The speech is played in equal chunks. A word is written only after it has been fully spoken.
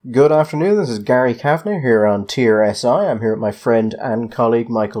Good afternoon, this is Gary Kavanagh here on TRSI. I'm here with my friend and colleague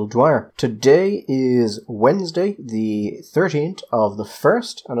Michael Dwyer. Today is Wednesday, the 13th of the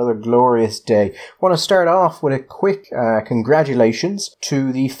 1st, another glorious day. I want to start off with a quick congratulations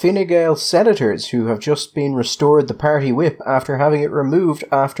to the Fine Gael senators who have just been restored the party whip after having it removed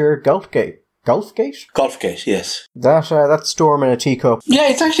after Golfgate. Golfgate? Golfgate, yes. That storm in a teacup. Yeah,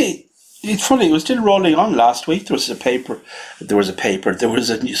 it's funny, it was still rolling on last week. There was a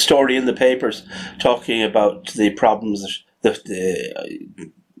story in the papers talking about the problems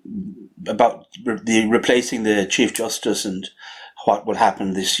about the replacing the Chief Justice and what will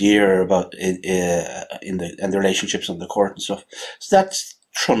happen this year about the relationships on the court and stuff. So that's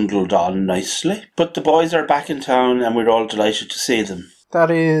trundled on nicely. But the boys are back in town and we're all delighted to see them. That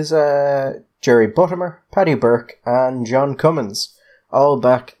is Jerry Buttimer, Paddy Burke and John Cummins. All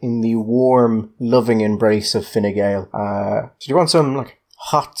back in the warm, loving embrace of Fine Gael. Do you want some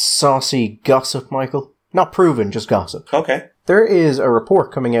hot, saucy gossip, Michael? Not proven, just gossip. Okay. There is a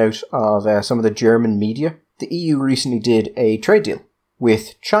report coming out of some of the German media. The EU recently did a trade deal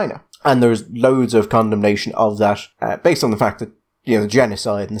with China. And there's loads of condemnation of that based on the fact that, the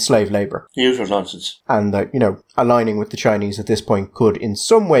genocide and the slave labour. Usual nonsense. And that, aligning with the Chinese at this point could in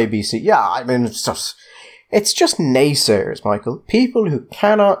some way be seen. Yeah, I mean, it's just naysayers, Michael. People who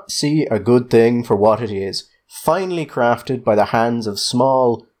cannot see a good thing for what it is, finely crafted by the hands of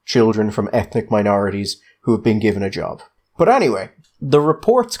small children from ethnic minorities who have been given a job. But anyway, the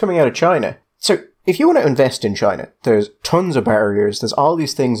reports coming out of China. So, if you want to invest in China, there's tons of barriers, there's all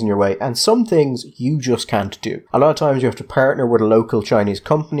these things in your way, and some things you just can't do. A lot of times you have to partner with a local Chinese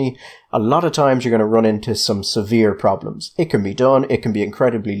company. A lot of times you're going to run into some severe problems. It can be done, it can be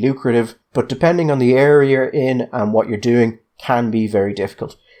incredibly lucrative, but depending on the area you're in and what you're doing, can be very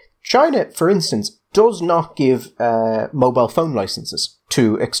difficult. China, for instance, does not give mobile phone licenses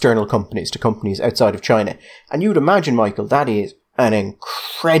to external companies, to companies outside of China. And you would imagine, Michael, that is an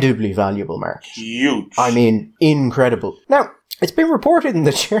incredibly valuable market. Huge. I mean, incredible. Now, it's been reported in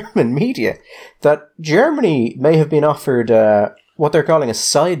the German media that Germany may have been offered what they're calling a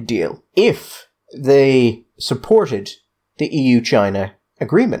side deal if they supported the EU-China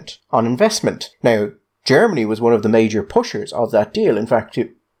agreement on investment. Now, Germany was one of the major pushers of that deal. In fact,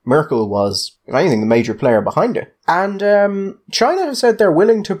 Merkel was, if anything, the major player behind it. And China has said they're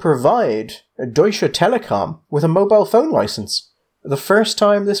willing to provide Deutsche Telekom with a mobile phone license. The first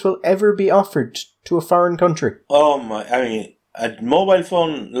time this will ever be offered to a foreign country. Oh my, a mobile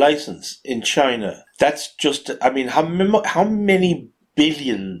phone license in China, that's just, how many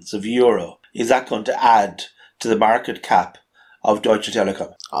billions of euro is that going to add to the market cap of Deutsche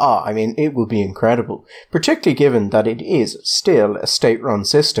Telekom? It will be incredible, particularly given that it is still a state-run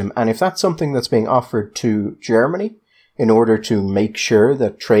system, and if that's something that's being offered to Germany in order to make sure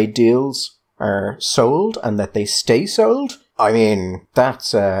that trade deals are sold and that they stay sold,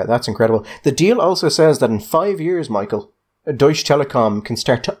 that's incredible. The deal also says that in 5 years, Michael, Deutsche Telekom can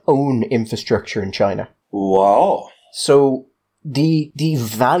start to own infrastructure in China. Wow. So the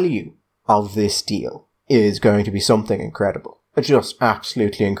value of this deal is going to be something incredible. Just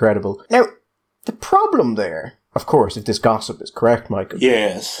absolutely incredible. Now, the problem there, of course, if this gossip is correct, Michael,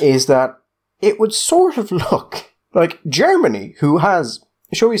 yes, is that it would sort of look like Germany, who has,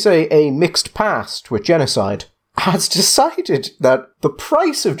 shall we say, a mixed past with genocide, has decided that the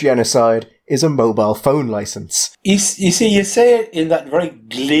price of genocide is a mobile phone license. You see, you say it in that very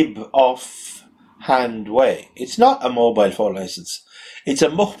glib, off-hand way. It's not a mobile phone license. It's a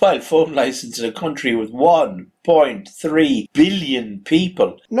mobile phone license in a country with 1.3 billion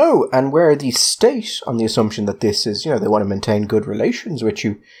people. No, and where the state, on the assumption that this is, they want to maintain good relations with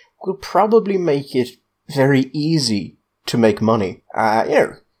you, will probably make it very easy to make money.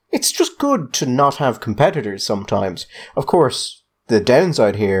 It's just good to not have competitors sometimes. Of course, the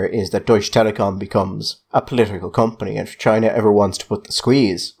downside here is that Deutsche Telekom becomes a political company, and if China ever wants to put the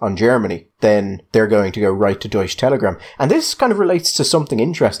squeeze on Germany, then they're going to go right to Deutsche Telegram. And this kind of relates to something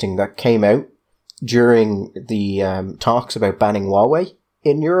interesting that came out during the talks about banning Huawei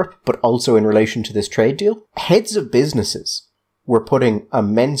in Europe, but also in relation to this trade deal. Heads of businesses were putting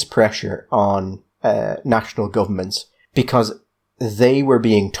immense pressure on national governments because they were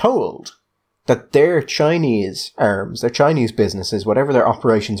being told that their Chinese arms, their Chinese businesses, whatever their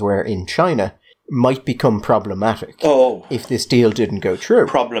operations were in China, might become problematic if this deal didn't go through.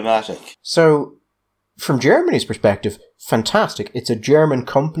 Problematic. So, from Germany's perspective, fantastic. It's a German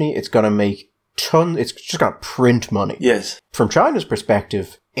company. It's going to make it's just going to print money. Yes. From China's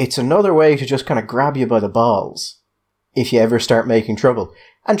perspective, it's another way to just kind of grab you by the balls if you ever start making trouble.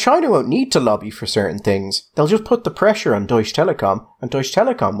 And China won't need to lobby for certain things. They'll just put the pressure on Deutsche Telekom, and Deutsche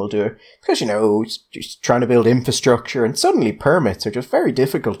Telekom will do it. Because, it's just trying to build infrastructure, and suddenly permits are just very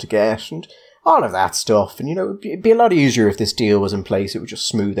difficult to get, and all of that stuff. And, it'd be a lot easier if this deal was in place. It would just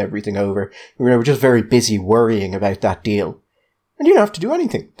smooth everything over. We're just very busy worrying about that deal. And you don't have to do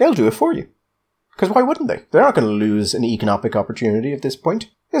anything. They'll do it for you. Because why wouldn't they? They're not going to lose an economic opportunity at this point.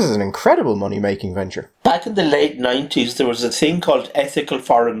 This is an incredible money-making venture. Back in the late 90s, there was a thing called ethical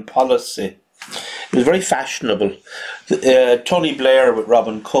foreign policy. It was very fashionable. Tony Blair with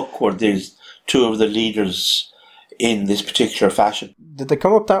Robin Cook were these two of the leaders in this particular fashion. Did they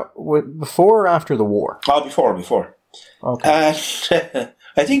come up before or after the war? Oh, before. Okay.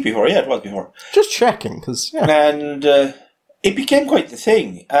 I think before, it was before. Just checking, because... Yeah. And it became quite the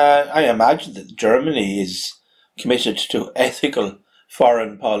thing. I imagine that Germany is committed to ethical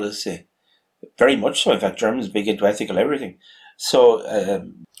foreign policy. Very much so. In fact, Germans big into ethical everything. So...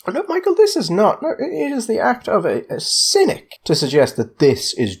 no, Michael, this is not. No, it is the act of a cynic to suggest that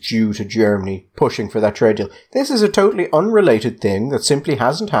this is due to Germany pushing for that trade deal. This is a totally unrelated thing that simply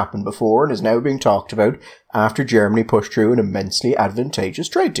hasn't happened before and is now being talked about after Germany pushed through an immensely advantageous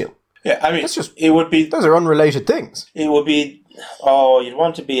trade deal. Yeah, I mean, it would be... Those are unrelated things. It would be... Oh, you'd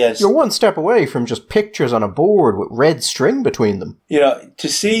want to be as... You're one step away from just pictures on a board with red string between them. To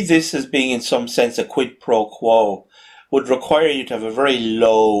see this as being in some sense a quid pro quo would require you to have a very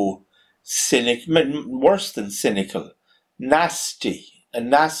low, worse than cynical, a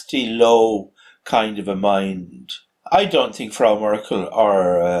nasty low kind of a mind. I don't think Frau Merkel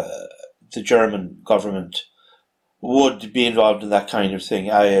or the German government would be involved in that kind of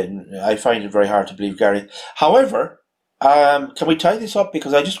thing. I find it very hard to believe, Gary. However, can we tie this up?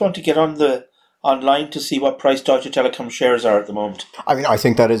 Because I just want to get online to see what price Deutsche Telekom shares are at the moment. I mean, I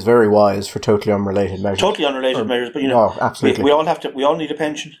think that is very wise for totally unrelated measures. Totally unrelated measures, but no, absolutely. We all need a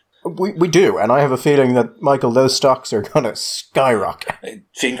pension. We do, and I have a feeling that, Michael, those stocks are going to skyrocket.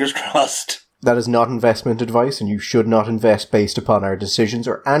 Fingers crossed. That is not investment advice, and you should not invest based upon our decisions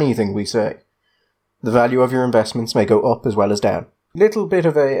or anything we say. The value of your investments may go up as well as down. Little bit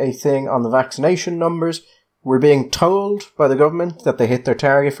of a thing on the vaccination numbers. We're being told by the government that they hit their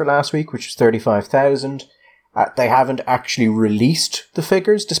target for last week, which was 35,000. They haven't actually released the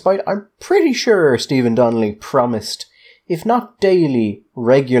figures, despite I'm pretty sure Stephen Donnelly promised, if not daily,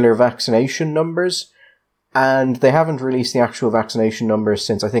 regular vaccination numbers. And they haven't released the actual vaccination numbers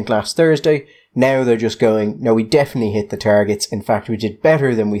since, I think, last Thursday. Now they're just going, no, we definitely hit the targets. In fact, we did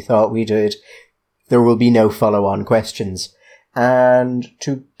better than we thought we did. There will be no follow-on questions. And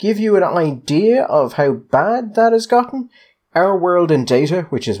to give you an idea of how bad that has gotten, Our World in Data,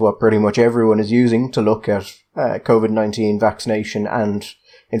 which is what pretty much everyone is using to look at COVID-19 vaccination and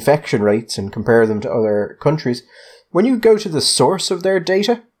infection rates and compare them to other countries, when you go to the source of their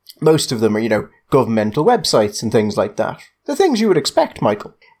data, most of them are, governmental websites and things like that. The things you would expect,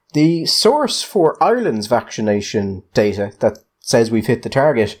 Michael. The source for Ireland's vaccination data that says we've hit the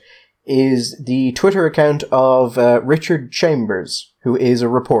target is the Twitter account of Richard Chambers, who is a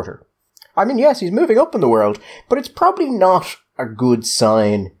reporter. I mean, yes, he's moving up in the world, but it's probably not a good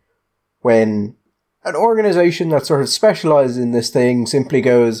sign when an organisation that sort of specialises in this thing simply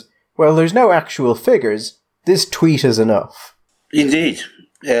goes, well, there's no actual figures, this tweet is enough. Indeed.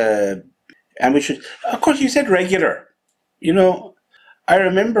 And we should... Of course, you said regular. I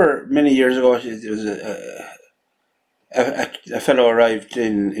remember many years ago, there was a fellow arrived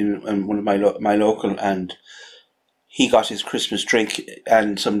in one of my local, and he got his Christmas drink,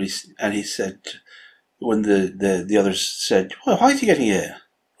 and he said, when the others said, well, why is he getting a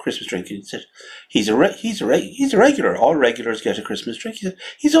Christmas drink? And he said, he's a regular. All regulars get a Christmas drink. He said,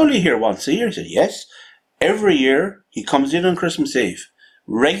 he's only here once a year. He said, yes, every year he comes in on Christmas Eve.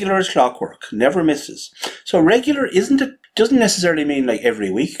 Regular as clockwork, never misses. So regular doesn't necessarily mean like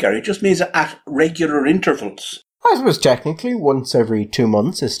every week, Gary. It just means at regular intervals. I suppose technically once every 2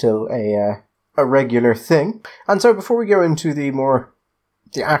 months is still a regular thing. And so before we go into the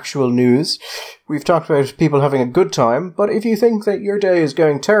actual news, we've talked about people having a good time, but if you think that your day is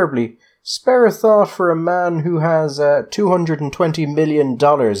going terribly, spare a thought for a man who has $220 million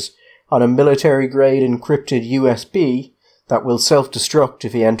on a military-grade encrypted USB that will self-destruct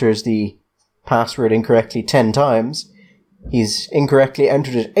if he enters the password incorrectly 10 times. He's incorrectly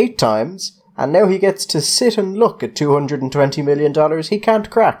entered it 8 times, and now he gets to sit and look at $220 million he can't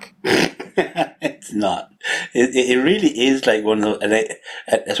crack. It's not. It really is like one of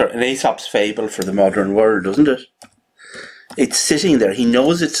an Aesop's fable for the modern world, doesn't it? It's sitting there. He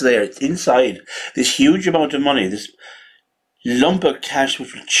knows it's there. It's inside. This huge amount of money, this lump of cash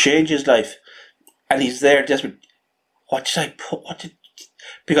which will change his life. And he's there desperate. What did I put?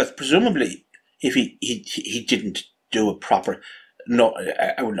 because presumably if he didn't do a proper, no,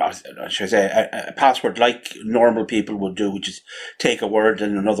 I would not, should I say, a password like normal people would do, which is take a word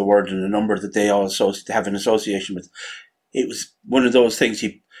and another word and a number that they all have an association with. It was one of those things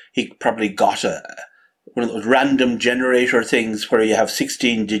he probably got one of those random generator things where you have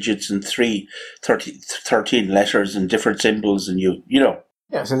 16 digits and 13 letters and different symbols, and you know.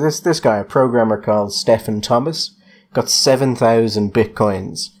 Yeah, so this guy, a programmer called Stephen Thomas, got 7,000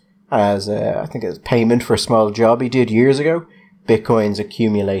 bitcoins as I think as payment for a small job he did years ago. Bitcoins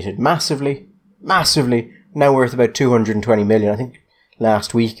accumulated massively, now worth about 220 million. I think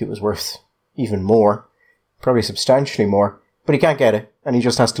last week it was worth even more, probably substantially more, but he can't get it, and he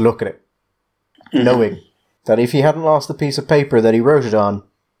just has to look at it, knowing that if he hadn't lost the piece of paper that he wrote it on,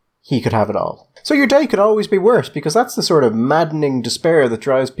 he could have it all. So your day could always be worse, because that's the sort of maddening despair that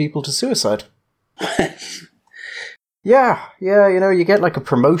drives people to suicide. Yeah, you get like a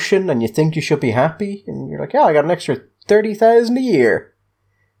promotion and you think you should be happy, and you're like, yeah, I got an extra 30,000 a year.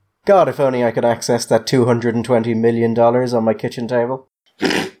 God, if only I could access that $220 million on my kitchen table.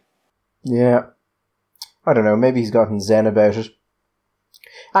 Yeah. I don't know, maybe he's gotten zen about it.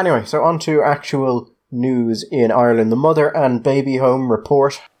 Anyway, so on to actual news in Ireland. The Mother and Baby Home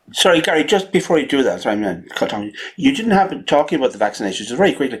report. Sorry, Gary, just before you do that, I'm going to cut on you. You didn't happen, talking about the vaccinations, just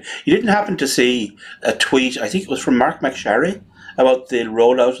very quickly, you didn't happen to see a tweet, I think it was from Mark McSharry, about the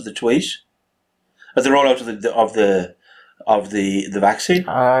rollout of the tweet? The rollout of the vaccine?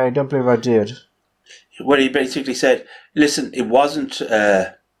 I don't believe I did. Where he basically said, listen, it wasn't,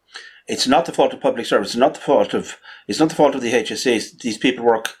 it's not the fault of public service, it's not the fault of the HSE. These people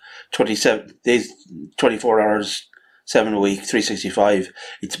work 27 days, 24 hours, 7 a week, 365.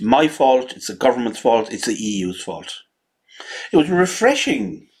 It's my fault, it's the government's fault, it's the EU's fault. It was a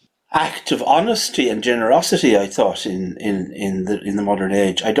refreshing act of honesty and generosity, I thought, in the modern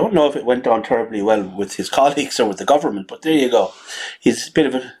age. I don't know if it went on terribly well with his colleagues or with the government, but there you go. He's a bit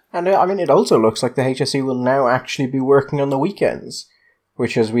of a... And I mean, it also looks like the HSE will now actually be working on the weekends,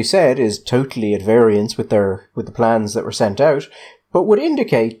 which, as we said, is totally at variance with the plans that were sent out, but would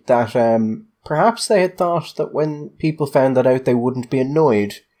indicate that perhaps they had thought that when people found that out, they wouldn't be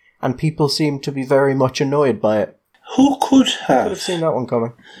annoyed, and people seem to be very much annoyed by it. Who could have seen that one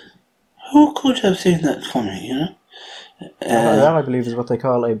coming? Who could have seen that coming, you know? That, I believe, is what they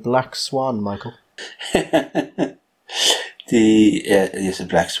call a black swan, Michael. Yes, a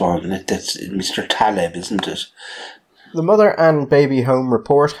black swan. That's Mr. Taleb, isn't it? The Mother and Baby Home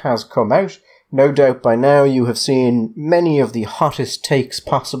report has come out. No doubt by now you have seen many of the hottest takes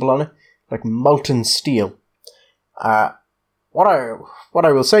possible on it, like molten steel. What I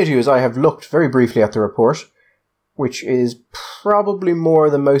will say to you is I have looked very briefly at the report, which is probably more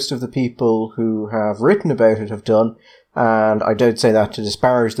than most of the people who have written about it have done, and I don't say that to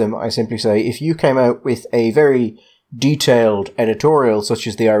disparage them. I simply say if you came out with a very detailed editorial, such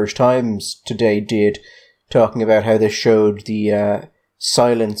as the Irish Times today did, talking about how this showed the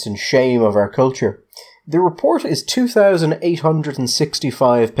silence and shame of our culture, the report is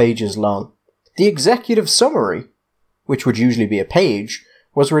 2,865 pages long. The executive summary, which would usually be a page,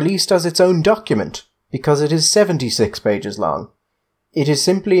 was released as its own document, because it is 76 pages long. It is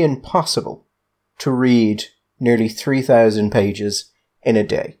simply impossible to read nearly 3,000 pages in a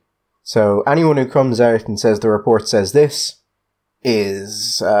day. So anyone who comes out and says the report says this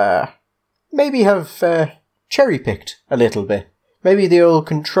is maybe have cherry-picked a little bit. Maybe the old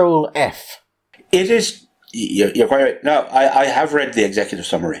Control F. It is... You're quite right. No, I have read the executive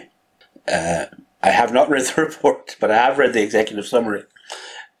summary. I have not read the report, but I have read the executive summary.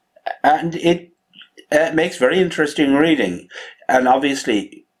 And it makes very interesting reading. And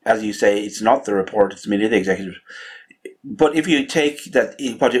obviously, as you say, it's not the report, it's merely the executive. But if you take that,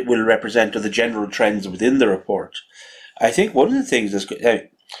 what it will represent are the general trends within the report, I think one of the things is...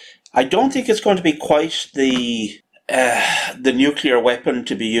 I don't think it's going to be quite the nuclear weapon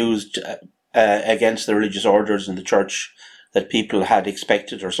to be used against the religious orders in the church that people had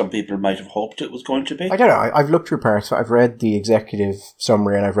expected, or some people might have hoped it was going to be. I don't know. I've looked through parts. I've read the executive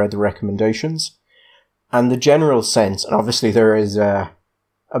summary and I've read the recommendations. And the general sense, and obviously there is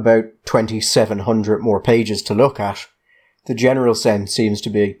about 2,700 more pages to look at, the general sense seems to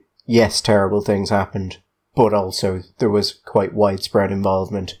be, yes, terrible things happened, but also there was quite widespread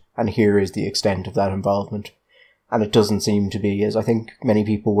involvement, and here is the extent of that involvement. And it doesn't seem to be, as I think many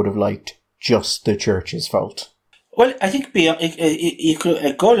people would have liked, just the church's fault. Well, I think you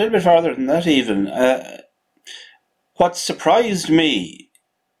could go a little bit farther than that even. What surprised me,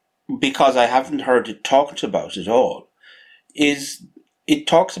 because I haven't heard it talked about at all, is it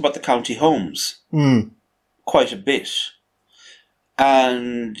talks about the county homes quite a bit.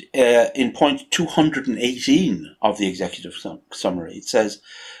 And in point 218 of the executive summary, it says,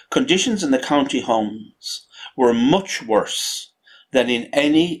 conditions in the county homes were much worse than in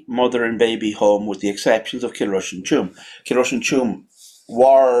any mother and baby home, with the exceptions of Kilrush and Tuam. Kilrush and Tuam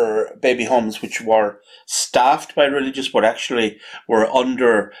were baby homes which were staffed by religious, but actually were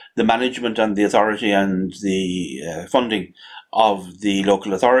under the management and the authority and the funding of the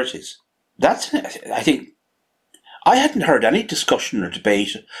local authorities. That's, I think, I hadn't heard any discussion or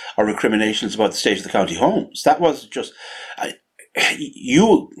debate or recriminations about the state of the county homes. That was just, one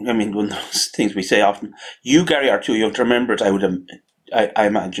of those things we say often, you, Gary, are too young to remember it. I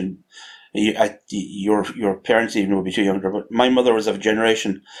imagine your parents even would be too younger, but my mother was of a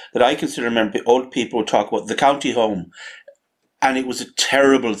generation that I consider, remember, old people would talk about the county home, and it was a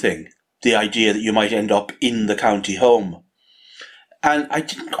terrible thing, the idea that you might end up in the county home. And I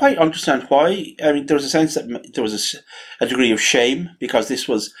didn't quite understand why. I mean, there was a sense that there was a degree of shame, because this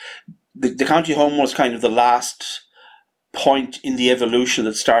was, the county home was kind of the last point in the evolution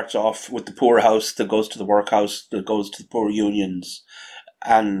that starts off with the poorhouse that goes to the workhouse, that goes to the poor unions,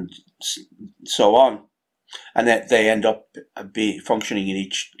 and so on. And that they end up functioning in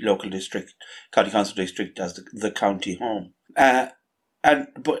each local district, county council district, as the county home.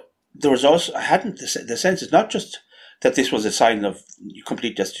 But there was also, I hadn't the sense, it's not just that this was a sign of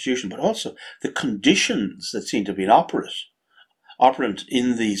complete destitution, but also the conditions that seemed to be operant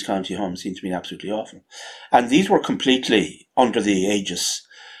in these county homes seemed to be absolutely awful. And these were completely under the aegis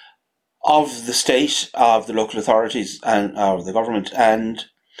of the state, of the local authorities, and of the government. And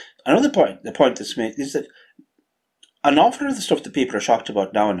another point, the point that's made, is that an awful lot of the stuff that people are shocked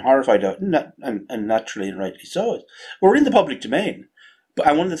about now and horrified about, and naturally and rightly so, were in the public domain.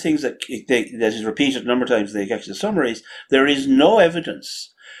 And one of the things that is repeated a number of times in the executive summaries, there is no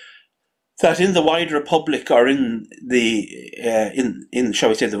evidence that in the wider public, or in shall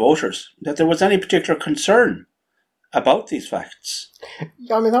we say, the voters, that there was any particular concern about these facts.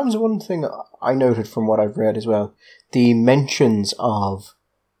 Yeah, I mean, that was one thing I noted from what I've read as well. The mentions of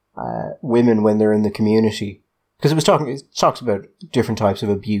women when they're in the community, because it talks about different types of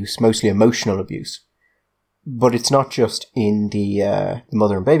abuse, mostly emotional abuse. But it's not just in the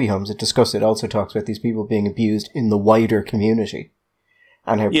mother and baby homes. It also talks about these people being abused in the wider community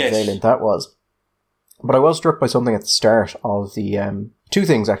and how prevalent that was. But I was struck by something at the start of the two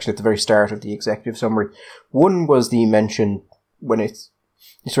things actually at the very start of the executive summary. One was the mention, when you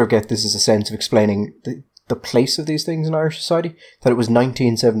sort of get this as a sense of explaining the place of these things in Irish society, that it was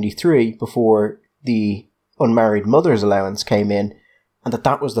 1973 before the unmarried mother's allowance came in, and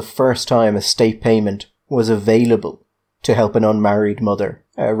that was the first time a state payment was available to help an unmarried mother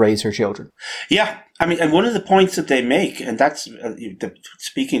raise her children. Yeah, I mean, and one of the points that they make, and that's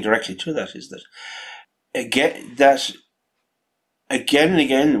speaking directly to that, is that again and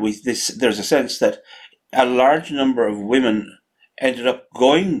again, there's a sense that a large number of women ended up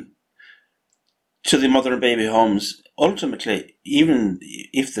going to the mother and baby homes, ultimately, even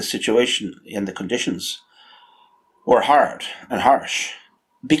if the situation and the conditions were hard and harsh,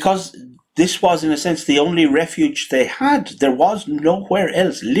 because this was, in a sense, the only refuge they had. There was nowhere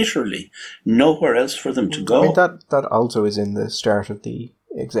else, literally nowhere else for them to go. I mean, that also is in the start of the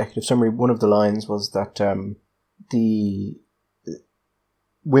executive summary. One of the lines was that the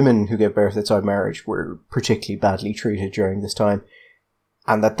women who gave birth outside marriage were particularly badly treated during this time,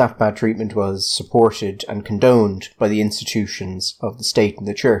 and that bad treatment was supported and condoned by the institutions of the state and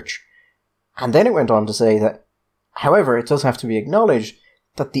the church. And then it went on to say that, however, it does have to be acknowledged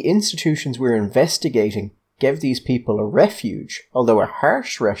that the institutions we're investigating gave these people a refuge, although a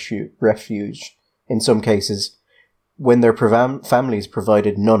harsh refuge in some cases, when their families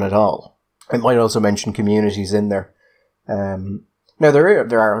provided none at all. It might also mention communities in there. Now,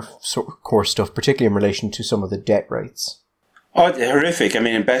 there are, of course, stuff, particularly in relation to some of the debt rates. Oh, horrific. I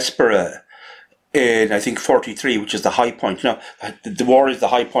mean, in Bessborough, in, I think, 43, which is the high point. Now, the war is the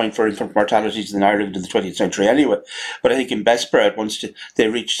high point for infant mortalities in Ireland in the 20th century anyway. But I think in Bessborough, once they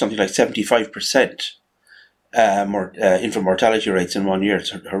reached something like 75% infant mortality rates in 1 year.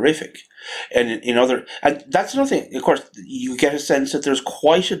 It's horrific. And and that's another thing. Of course, you get a sense that there's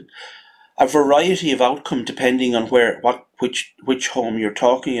quite a variety of outcome depending on which home you're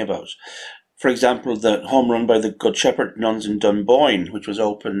talking about. For example, the home run by the Good Shepherd Nuns in Dunboyne, which was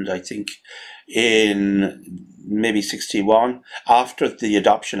opened, I think, in maybe 61, after the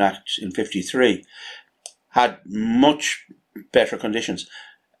Adoption Act in 53, had much better conditions.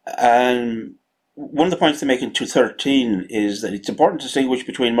 And one of the points they make in 213 is that it's important to distinguish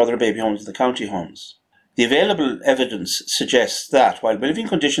between mother and baby homes and the county homes. The available evidence suggests that, while living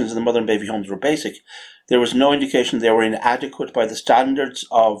conditions in the mother and baby homes were basic, there was no indication they were inadequate by the standards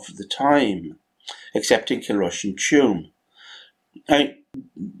of the time, except in Kilrush and Tuam.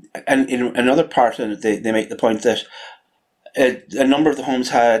 And in another part, they make the point that a number of the homes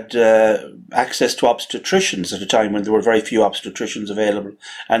had access to obstetricians at a time when there were very few obstetricians available,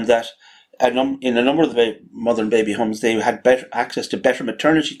 and that in a number of the mother and baby homes, they had better access to better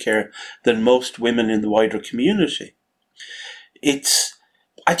maternity care than most women in the wider community.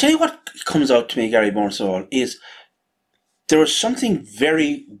 I tell you what comes out to me, Gary, most of all, is there was something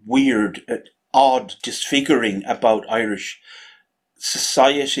very weird, odd, disfiguring about Irish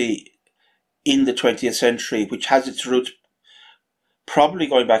society in the 20th century, which has its roots probably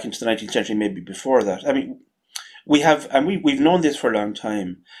going back into the 19th century, maybe before that. I mean, we've known this for a long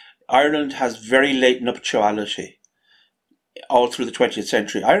time. Ireland has very late nuptiality all through the 20th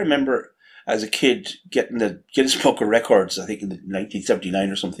century. I remember as a kid getting the Guinness Book of Records, I think in 1979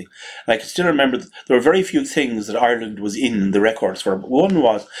 or something. And I can still remember there were very few things that Ireland was in the records for. One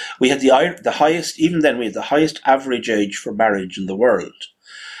was we had the highest, even then we had the highest average age for marriage in the world.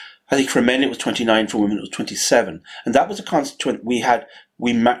 I think for men it was 29, for women it was 27. And that was a constant,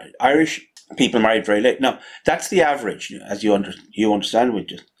 Irish people married very late. Now, that's the average, as you understand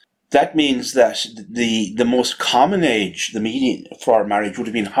with it. That means that the most common age, the median for marriage, would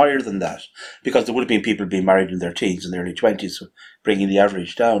have been higher than that, because there would have been people being married in their teens and early 20s, so bringing the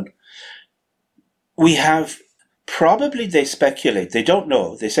average down. We have probably, they speculate, they don't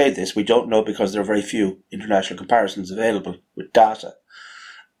know, they say this, we don't know because there are very few international comparisons available with data.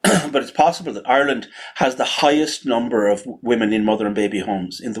 But it's possible that Ireland has the highest number of women in mother and baby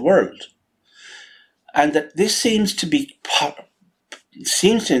homes in the world. And that this seems to be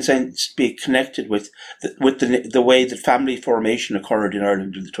connected with the way that family formation occurred in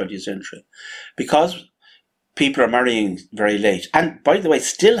Ireland in the 20th century. Because people are marrying very late, and by the way,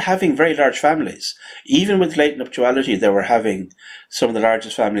 still having very large families. Even with late nuptiality, they were having some of the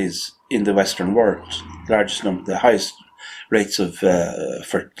largest families in the Western world, the highest rates of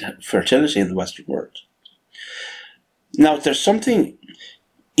fertility in the Western world. Now, there's something,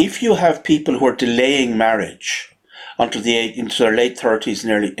 if you have people who are delaying marriage into their late 30s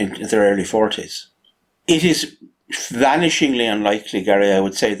and into their early 40s, it is vanishingly unlikely, Gary, I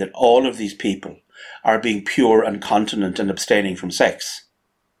would say, that all of these people are being pure and continent and abstaining from sex.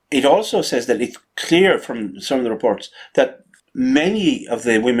 It also says that it's clear from some of the reports that many of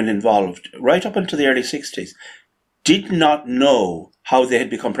the women involved, right up into the early 60s, did not know how they had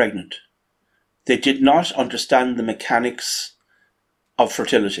become pregnant. They did not understand the mechanics of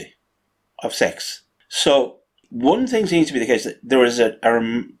fertility, of sex. So one thing seems to be the case, that there is a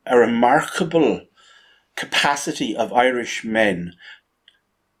remarkable capacity of Irish men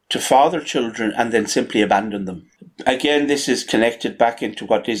to father children and then simply abandon them. Again, this is connected back into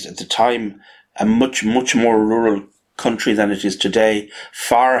what is at the time a much, much more rural country than it is today.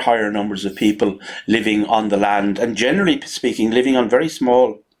 Far higher numbers of people living on the land, and generally speaking, living on very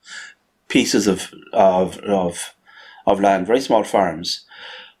small pieces of land, very small farms,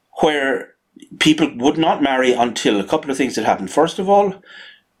 where people would not marry until a couple of things had happened. First of all,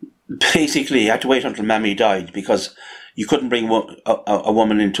 basically, you had to wait until Mammy died, because you couldn't bring a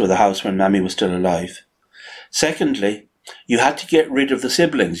woman into the house when Mammy was still alive. Secondly, you had to get rid of the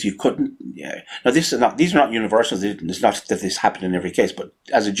siblings. You couldn't. Yeah. Now, these are not universal. It's not that this happened in every case, but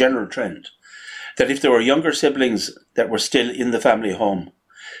as a general trend, that if there were younger siblings that were still in the family home,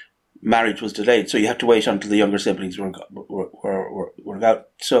 marriage was delayed. So you had to wait until the younger siblings were out.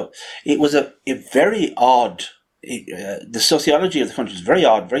 So it was a very odd. The sociology of the country is very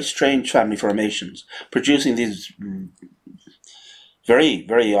odd, very strange family formations, producing these very,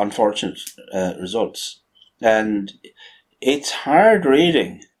 very unfortunate results. And it's hard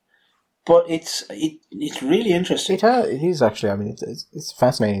reading, but it's really interesting. It is actually. I mean, it's a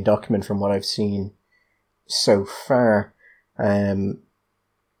fascinating document from what I've seen so far. I'm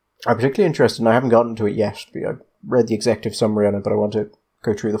particularly interested, and I haven't gotten to it yet. I read the executive summary on it, but I want to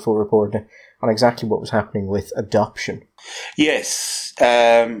go through the full report on exactly what was happening with adoption. Yes.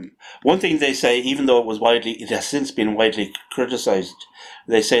 One thing they say, even though it has since been widely criticised,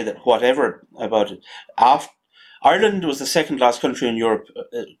 they say that whatever about it, Ireland was the second last country in Europe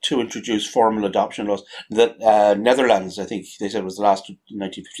to introduce formal adoption laws. The Netherlands, I think they said, was the last in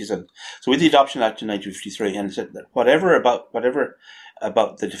 1957. So with the Adoption Act in 1953, and it said that whatever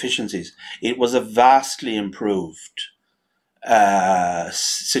about the deficiencies, it was a vastly improved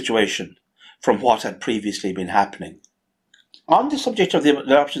situation from what had previously been happening. On the subject of the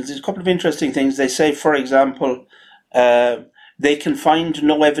adoptions, there's a couple of interesting things. They say, for example, they can find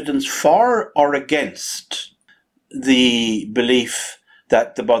no evidence for or against the belief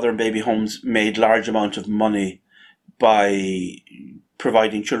that the mother and baby homes made large amounts of money by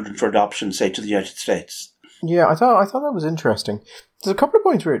providing children for adoption, say, to the United States. Yeah, I thought that was interesting. There's a couple of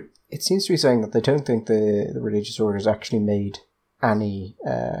points where it seems to be saying that they don't think the religious orders actually made any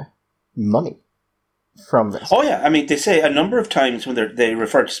money from this. Oh yeah, I mean, they say a number of times when they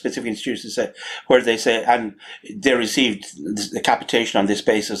refer to specific institutions where they say, and they received the capitation on this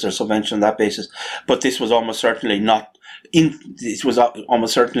basis or subvention on that basis, but this was almost certainly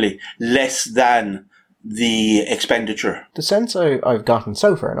almost certainly less than the expenditure. The sense I've gotten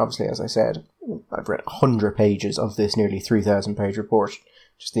so far, and obviously, as I said, I've read 100 pages of this nearly 3,000-page report,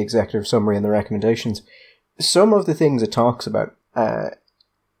 just the executive summary and the recommendations. Some of the things it talks about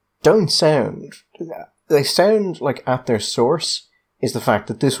they sound like at their source is the fact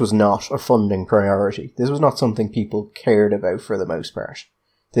that this was not a funding priority. This was not something people cared about for the most part.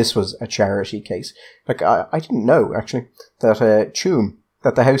 This was a charity case. Like, I didn't know, actually, that Tuam,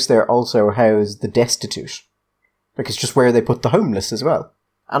 that the house there also housed the destitute. Like, it's just where they put the homeless as well.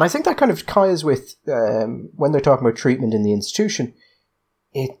 And I think that kind of ties with, when they're talking about treatment in the institution,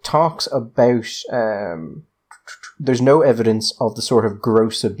 it talks about, there's no evidence of the sort of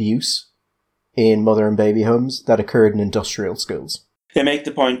gross abuse in mother and baby homes that occurred in industrial schools. They make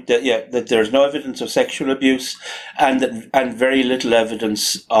the point that there's no evidence of sexual abuse and very little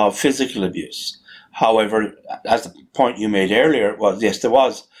evidence of physical abuse. However, as the point you made earlier was, yes, there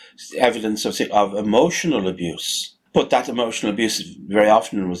was evidence of emotional abuse, but that emotional abuse very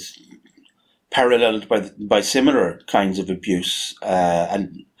often was paralleled by similar kinds of abuse,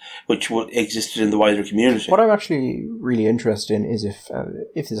 and which existed in the wider community. What I'm actually really interested in is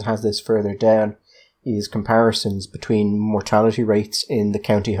if this has this further down, is comparisons between mortality rates in the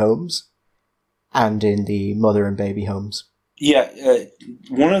county homes and in the mother and baby homes. Yeah,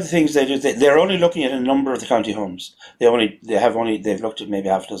 one of the things they do, they're only looking at a number of the county homes. They've looked at maybe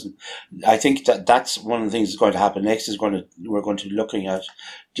half a dozen. I think that's one of the things that's going to happen next. We're going to be looking at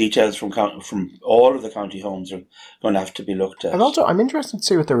details from all of the county homes are going to have to be looked at. And also, I'm interested to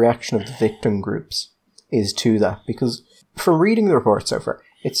see what the reaction of the victim groups is to that, because from reading the report so far,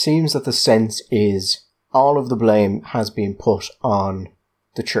 it seems that the sense is all of the blame has been put on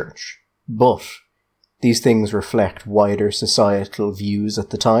the church, but these things reflect wider societal views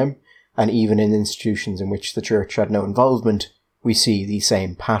at the time, and even in institutions in which the church had no involvement, we see the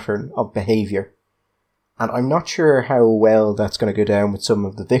same pattern of behaviour. And I'm not sure how well that's going to go down with some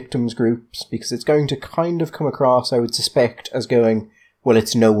of the victims groups, because it's going to kind of come across, I would suspect, as going, well,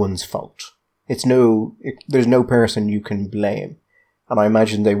 it's no one's fault. There's no person you can blame. And I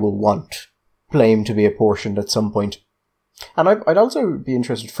imagine they will want blame to be apportioned at some point. And I'd also be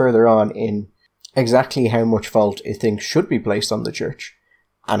interested further on in exactly how much fault it thinks should be placed on the church,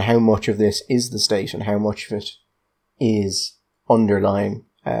 and how much of this is the state and how much of it is underlying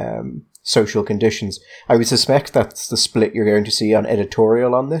social conditions. I would suspect that's the split you're going to see on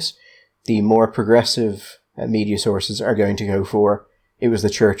editorial on this. The more progressive media sources are going to go for it was the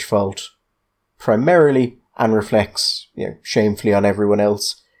church fault primarily and reflects, shamefully on everyone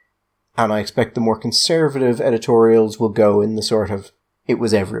else. And I expect the more conservative editorials will go in the sort of it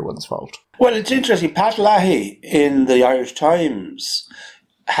was everyone's fault. Well, it's interesting. Pat Leahy in the Irish Times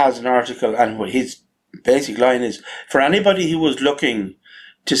has an article, and his basic line is, for anybody who was looking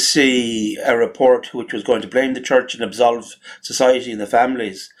to see a report which was going to blame the church and absolve society and the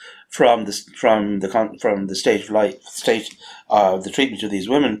families from the state of life, the treatment of these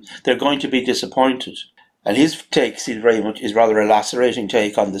women, they're going to be disappointed. And his take is rather a lacerating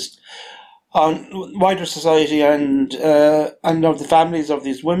take on this, on wider society and of the families of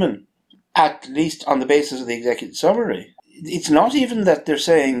these women, at least on the basis of the executive summary. It's not even that they're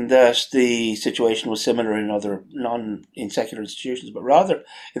saying that the situation was similar in other in secular institutions, but rather,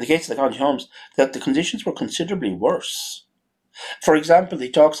 in the case of the county homes, that the conditions were considerably worse. For example, he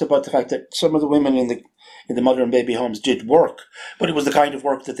talks about the fact that some of the women in the mother and baby homes did work, but it was the kind of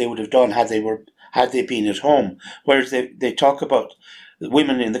work that they would have done had they been at home. Whereas they talk about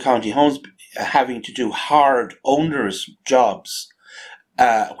women in the county homes having to do hard, onerous jobs,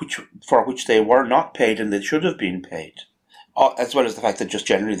 for which they were not paid and they should have been paid, as well as the fact that just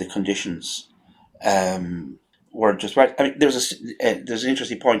generally the conditions were just right. I mean, there's an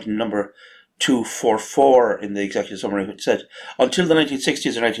interesting point in number 244 in the executive summary, which said, until the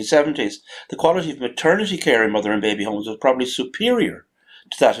 1960s or 1970s, the quality of maternity care in mother and baby homes was probably superior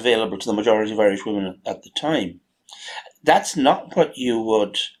to that available to the majority of Irish women at the time. That's not what you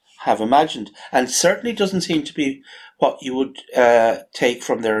would have imagined, and certainly doesn't seem to be what you would take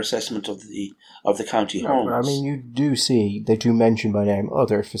from their assessment of of the county No, homes. but I mean, you do see, they do mention by name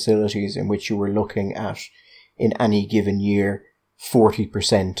other facilities in which you were looking at, in any given year,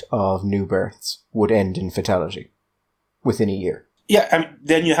 40% of new births would end in fatality within a year. Yeah, and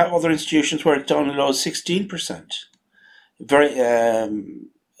then you have other institutions where it's down as low as 16%. Very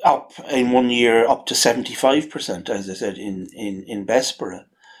up in 1 year, up to 75%, as I said, in Bessborough,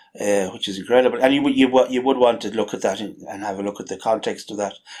 which is incredible. And you would want to look at that and have a look at the context of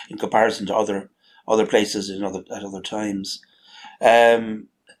that in comparison to other places at other times.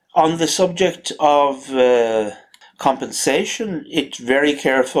 On the subject of compensation, it's very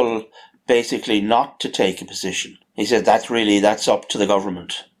careful, basically, not to take a position. He said that's up to the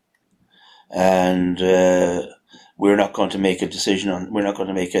government, and we're not going to make a decision we're not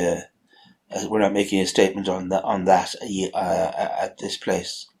making a statement on that at this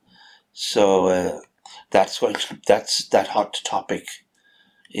place. So that hot topic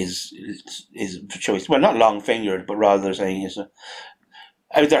is choice. Well, not long fingered, but rather saying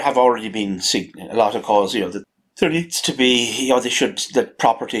there have already been a lot of calls. That there needs to be, that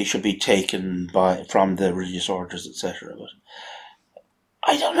property should be taken from the religious orders, etc. But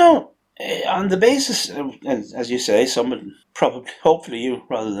I don't know. On the basis, as you say, someone probably, hopefully you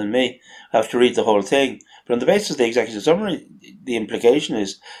rather than me, have to read the whole thing. But on the basis of the executive summary, the implication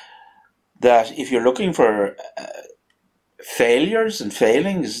is that if you're looking for failures and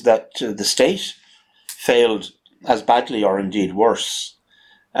failings, that the state failed as badly or indeed worse,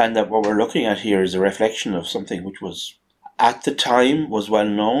 and that what we're looking at here is a reflection of something which was, at the time, was well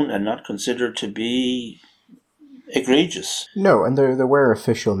known and not considered to be egregious. No, and there were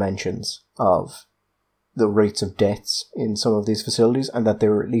official mentions of the rates of deaths in some of these facilities, and that they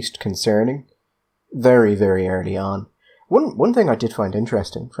were at least concerning very, very early on. One thing I did find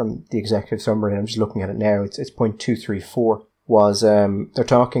interesting from the executive summary, and I'm just looking at it now, it's point 234, was they're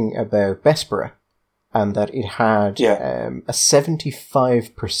talking about Bessborough, and that it had a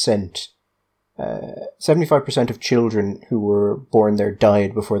 75% of children who were born there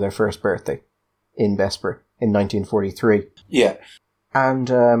died before their first birthday in Bessborough in 1943. Yeah. And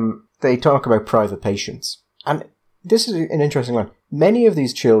they talk about private patients. And this is an interesting one. Many of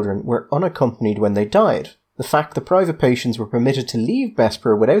these children were unaccompanied when they died. The fact that private patients were permitted to leave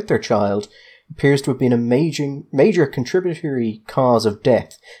Bessborough without their child appears to have been a major contributory cause of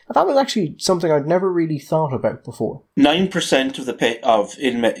death. And that was actually something I'd never really thought about before. 9% of the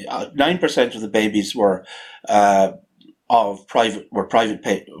 9% of the babies were private,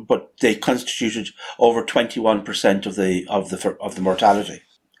 but they constituted over 21% of the mortality.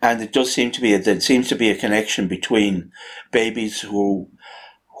 And it does seem to be a connection between babies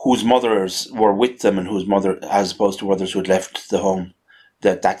whose mothers were with them and whose mother, as opposed to others who had left the home.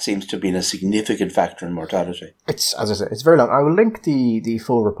 That seems to have been a significant factor in mortality. It's, as I said, it's very long. I will link the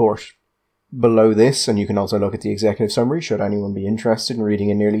full report below this, and you can also look at the executive summary should anyone be interested in reading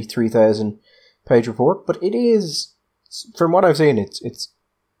a nearly 3,000-page report. But it is, from what I've seen, it's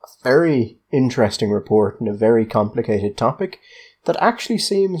a very interesting report and a very complicated topic that actually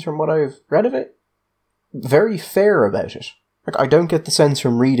seems, from what I've read of it, very fair about it. Like, I don't get the sense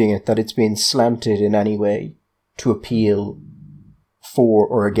from reading it that it's been slanted in any way to appeal for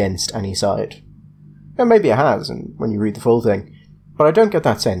or against any side. And maybe it has, and when you read the full thing, but I don't get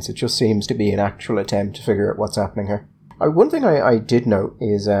that sense. It just seems to be an actual attempt to figure out what's happening here. One thing I did note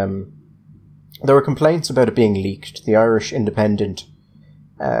is there were complaints about it being leaked. The Irish Independent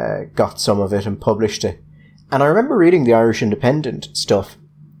got some of it and published it. And I remember reading the Irish Independent stuff,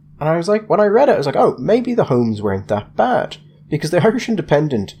 and I was like, when I read it, I was like, oh, maybe the homes weren't that bad. Because the Irish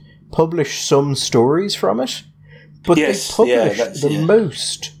Independent published some stories from it, but they published the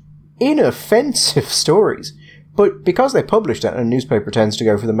most inoffensive stories. But because they published it, and a newspaper tends to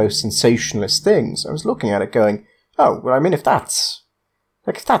go for the most sensationalist things, I was looking at it going, oh, well, I mean, if that's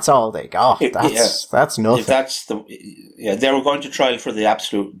all they got, that's nothing. If they were going to try for the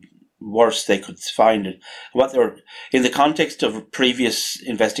absolute worst they could find it. What they were, in the context of previous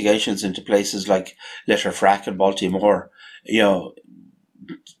investigations into places like Letterfrack and Baltimore,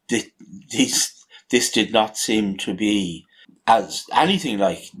 this did not seem to be as anything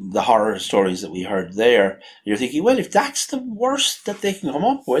like the horror stories that we heard there. You're thinking, well, if that's the worst that they can come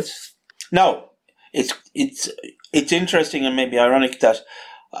up with. Now, it's interesting and maybe ironic that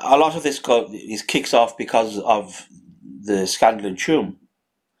a lot of this kicks off because of the scandal in Tuam.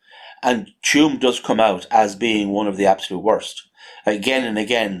 And Tuam does come out as being one of the absolute worst. Again and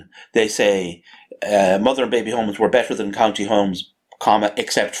again, they say mother and baby homes were better than county homes,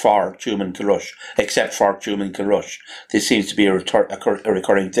 except for Tuam and Kilrush. Except for Tuam and Kilrush. This seems to be a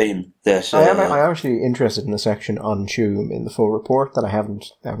recurring theme. I'm actually interested in the section on Tuam in the full report that I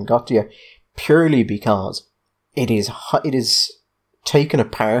haven't got to yet. purely because it is taken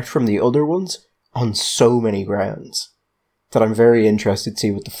apart from the other ones on so many grounds that I'm very interested to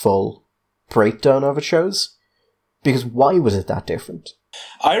see what the full breakdown of it shows. Because why was it that different?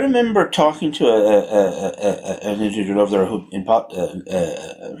 I remember talking to an individual over there who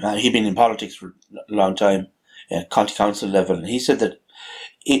he'd been in politics for a long time, county council level, and he said that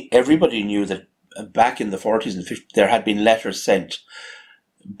everybody knew that back in the 40s and 50s there had been letters sent,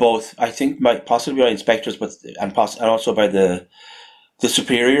 both I think possibly by inspectors, and also by the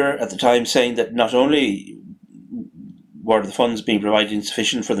superior at the time, saying that not only were the funds being provided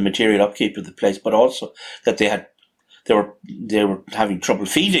insufficient for the material upkeep of the place, but also that they were having trouble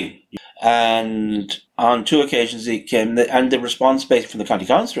feeding. And on 2 occasions it came, and the response basically from the county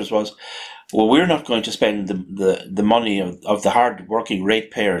councillors was, well, we're not going to spend the money of the hard-working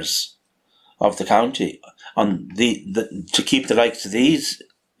ratepayers of the county on to keep the likes of these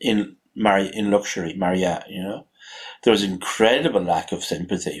in luxury, Marriott, There was incredible lack of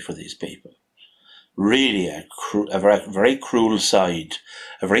sympathy for these people. Really a very cruel side,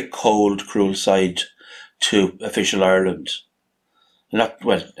 a very cold, cruel side to official Ireland. And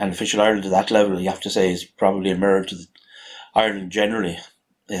official Ireland at that level, you have to say, is probably a mirror to Ireland generally.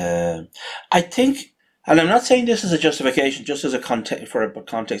 I think, and I'm not saying this as a justification, just as a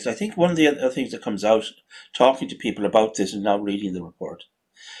context. I think one of the other things that comes out talking to people about this and now reading the report,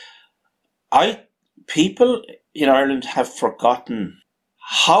 people in Ireland have forgotten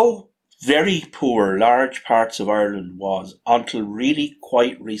how very poor large parts of Ireland was until really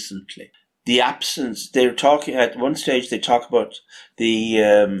quite recently. The absence, they're talking, at one stage they talk about the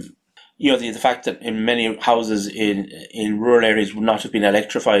fact that in many houses in rural areas would not have been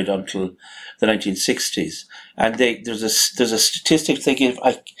electrified until the 1960s. And there's a statistic thinking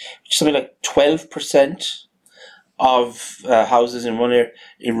something like 12% of houses in one area,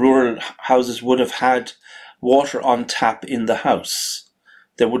 in rural houses, would have had water on tap in the house.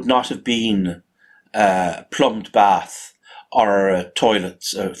 There would not have been plumbed bath or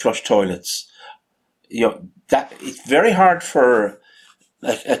toilets, flush toilets. That it's very hard for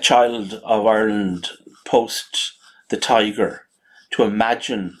a child of Ireland post the Tiger to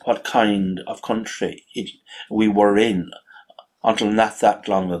imagine what kind of country we were in until not that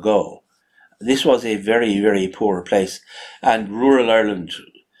long ago. This was a very, very poor place, and rural Ireland.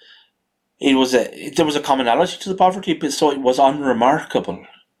 There was a commonality to the poverty, but so it was unremarkable.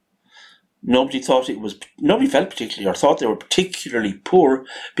 Nobody felt particularly, or thought they were particularly poor,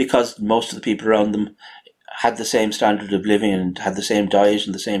 because most of the people around them had the same standard of living and had the same diet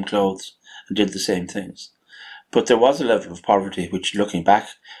and the same clothes and did the same things. But there was a level of poverty which, looking back,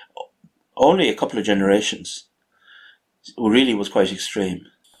 only a couple of generations, really was quite extreme.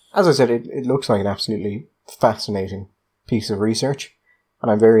 As I said, it looks like an absolutely fascinating piece of research, and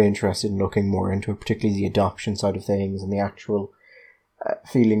I'm very interested in looking more into it, particularly the adoption side of things and the actual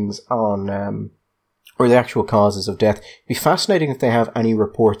feelings on, or the actual causes of death. It'd be fascinating if they have any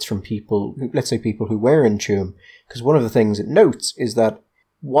reports from people, let's say people who were in Tuam, because one of the things it notes is that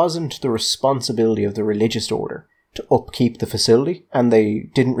wasn't the responsibility of the religious order to upkeep the facility, and they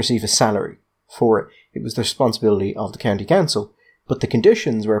didn't receive a salary for it. It was the responsibility of the county council, but the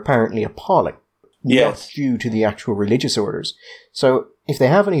conditions were apparently appalling. Yes. Not due to the actual religious orders. So if they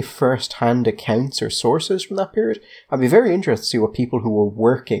have any first-hand accounts or sources from that period, I'd be very interested to see what people who were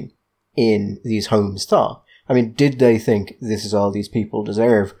working in these homes thought. I mean, did they think this is all these people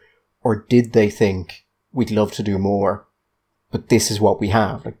deserve? Or did they think we'd love to do more, but this is what we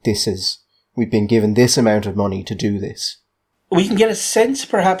have? We've been given this amount of money to do this. We can get a sense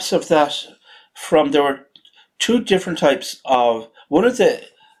perhaps of that from, there were 2 different types of, one of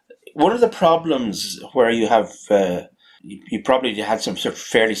the problems where you have, you probably had some sort of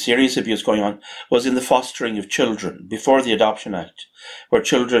fairly serious abuse going on, was in the fostering of children before the Adoption Act, where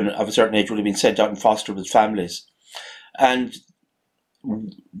children of a certain age would have been sent out and fostered with families. And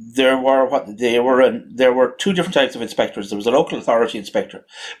there were 2 different types of inspectors. There was a local authority inspector,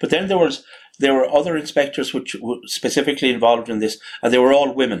 but then there were other inspectors which were specifically involved in this, and they were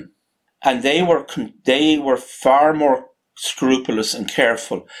all women, and they were far more scrupulous and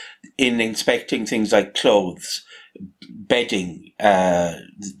careful in inspecting things like clothes, bedding,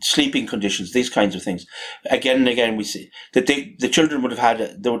 sleeping conditions, these kinds of things. Again and again, we see that the children would have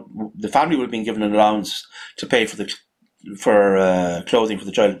had the family would have been given an allowance to pay for clothing for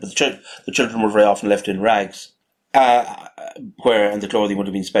the child, but the children were very often left in rags, and the clothing would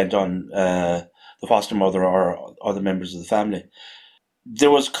have been spent on the foster mother or other members of the family.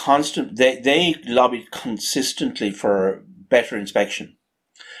 There was constant. They lobbied consistently for better inspection,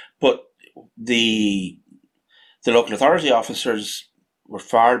 but the local authority officers were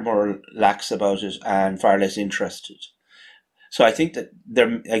far more lax about it and far less interested. So I think that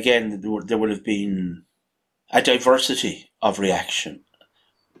there would have been a diversity of reaction.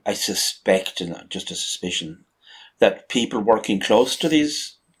 I suspect, and not just a suspicion, that people working close to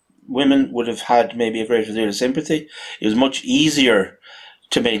these women would have had maybe a greater deal of sympathy. It was much easier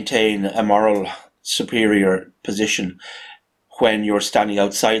to maintain a moral superior position when you're standing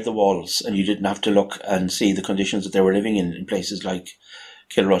outside the walls and you didn't have to look and see the conditions that they were living in places like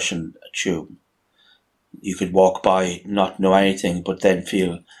Kilrush and Tuam. You could walk by, not know anything, but then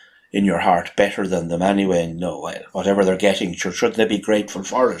feel in your heart better than them anyway, and know, well, whatever they're getting, should they be grateful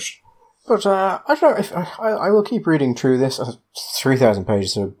for it? But I don't know if I will keep reading through this. 3,000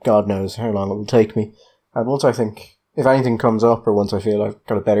 pages, so God knows how long it will take me. And once I think, if anything comes up, or once I feel I've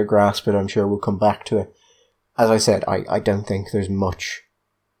got a better grasp of it, I'm sure we'll come back to it. As I said, I don't think there's much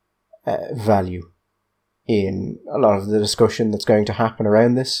value in a lot of the discussion that's going to happen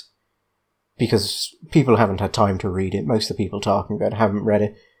around this, because people haven't had time to read it. Most of the people talking about it haven't read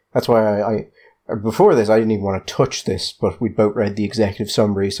it. That's why I before this, I didn't even want to touch this, but we'd both read the executive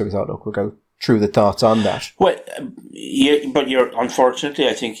summary, so we thought, look, we'll go through the thoughts on that. Well, but unfortunately,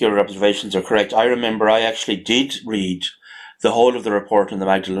 I think your observations are correct. I remember I actually did read the whole of the report on the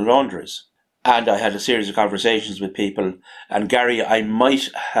Magdalen laundries, and I had a series of conversations with people. And Gary, I might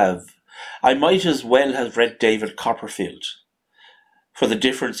as well have read David Copperfield for the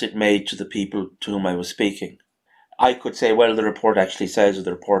difference it made to the people to whom I was speaking. I could say, well, the report actually says, or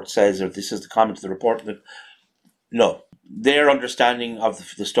the report says, or this is the comment of the report. No, their understanding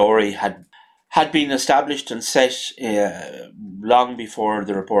of the story had been established and set long before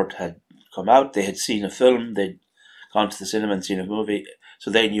the report had come out. They had seen a film, they'd gone to the cinema and seen a movie, so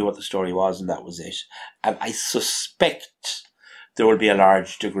they knew what the story was, and that was it. And I suspect there will be a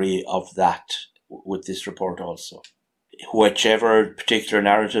large degree of that with this report also. Whichever particular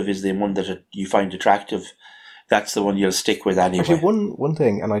narrative is the one that you find attractive, that's the one you'll stick with anyway. Actually, one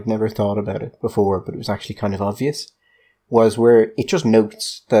thing, and I'd never thought about it before, but it was actually kind of obvious, was where it just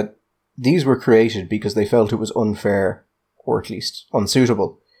notes that these were created because they felt it was unfair, or at least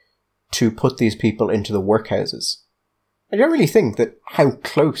unsuitable, to put these people into the workhouses. I don't really think that how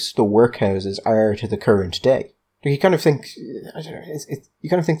close the workhouses are to the current day. You kind of think, I don't know, you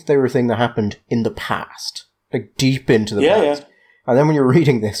kind of think that they were a thing that happened in the past, like deep into the past. Yeah. And then when you're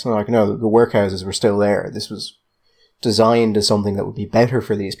reading this, I'm like, no, the workhouses were still there. This was designed as something that would be better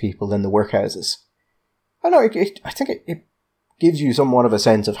for these people than the workhouses. I know, I think it gives you somewhat of a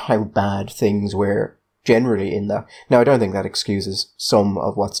sense of how bad things were generally in that. Now, I don't think that excuses some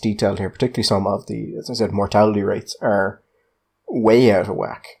of what's detailed here, particularly some of the, as I said, mortality rates are way out of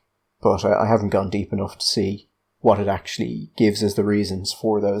whack. But I haven't gone deep enough to see what it actually gives as the reasons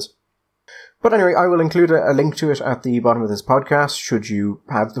for those. But anyway, I will include a link to it at the bottom of this podcast, should you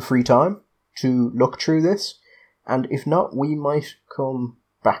have the free time to look through this. And if not, we might come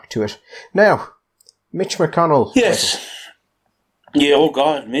back to it. Now, Mitch McConnell. Yes. Yeah, oh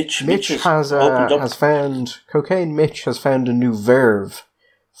God, Mitch has found, Cocaine Mitch has found a new verve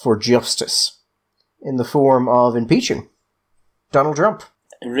for justice in the form of impeaching Donald Trump.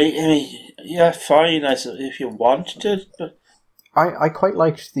 Really? Yeah, fine, if you want to. But I quite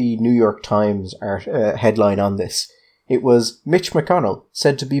liked the New York Times headline on this. It was, Mitch McConnell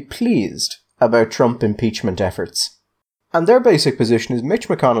said to be pleased about Trump impeachment efforts. And their basic position is Mitch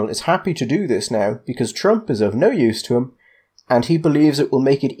McConnell is happy to do this now because Trump is of no use to him, and he believes it will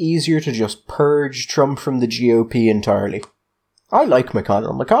make it easier to just purge Trump from the GOP entirely. I like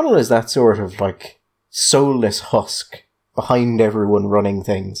McConnell. McConnell is that sort of, like, soulless husk behind everyone running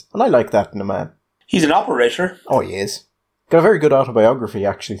things, and I like that in a man. He's an operator. Oh, he is. Got a very good autobiography,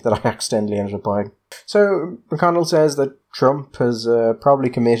 actually, that I accidentally ended up buying. So, McConnell says that Trump has probably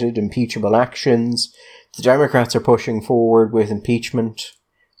committed impeachable actions. The Democrats are pushing forward with impeachment,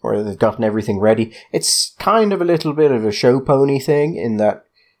 or they've gotten everything ready. It's kind of a little bit of a show pony thing, in that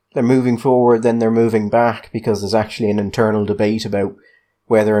they're moving forward, then they're moving back, because there's actually an internal debate about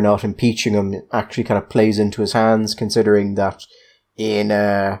whether or not impeaching him actually kind of plays into his hands, considering that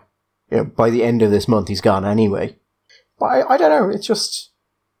by the end of this month he's gone anyway. But I don't know, it's just,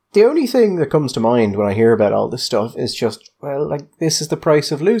 the only thing that comes to mind when I hear about all this stuff is just, well, like, this is the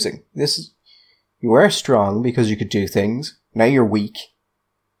price of losing. You were strong because you could do things, now you're weak.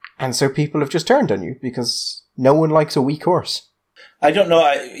 And so people have just turned on you, because no one likes a weak horse. I don't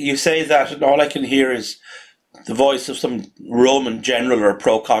know, you say that, and all I can hear is the voice of some Roman general or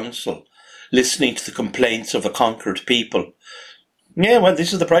proconsul listening to the complaints of a conquered people. Yeah, well,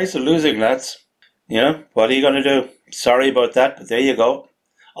 this is the price of losing, lads. What are you going to do? Sorry about that, but there you go.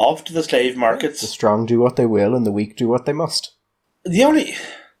 Off to the slave markets. The strong do what they will, and the weak do what they must. the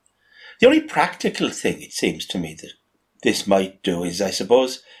only practical thing it seems to me that this might do is, I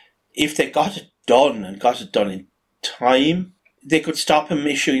suppose, if they got it done and got it done in time, they could stop him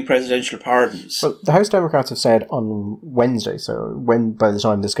issuing presidential pardons. Well, the House Democrats have said on Wednesday, so by the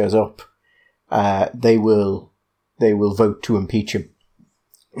time this goes up, they will vote to impeach him.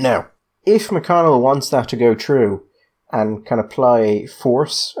 Now, if McConnell wants that to go through and can apply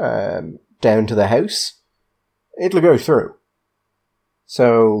force down to the House, it'll go through.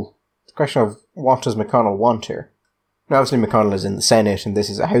 So, the question of what does McConnell want here? Now, obviously McConnell is in the Senate and this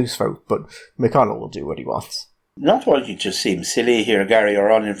is a House vote, but McConnell will do what he wants. Not wanting to seem silly here, Gary,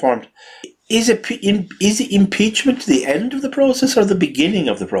 or uninformed. Is impeachment the end of the process or the beginning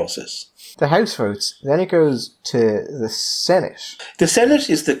of the process? The House votes, then it goes to the Senate. The Senate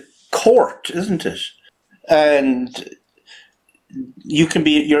is the court, isn't it? And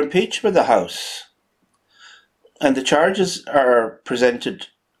you're impeached by the House, and the charges are presented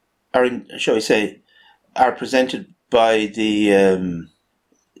by the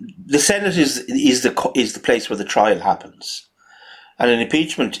Senate is the place where the trial happens, and an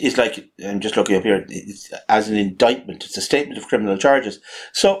impeachment is like, I'm just looking up here, it's as an indictment. It's a statement of criminal charges.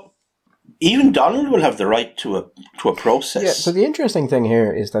 So even Donald will have the right to a process. Yeah. So the interesting thing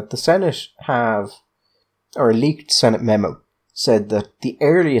here is that the Senate a leaked Senate memo said that the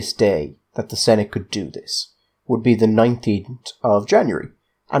earliest day that the Senate could do this would be the 19th of January.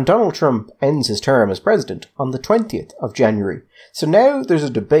 And Donald Trump ends his term as president on the 20th of January. So now there's a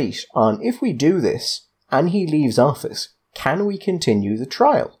debate on, if we do this and he leaves office, can we continue the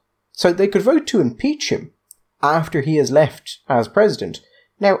trial? So they could vote to impeach him after he has left as president.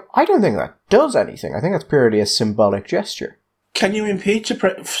 Now, I don't think that does anything. I think that's purely a symbolic gesture. Can you impeach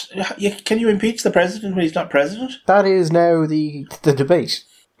the president when he's not president? That is now the debate.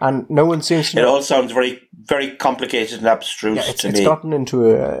 And no one seems to know. It all sounds very, very complicated and abstruse to me. It's gotten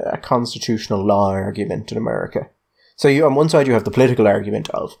into a constitutional law argument in America. So on one side you have the political argument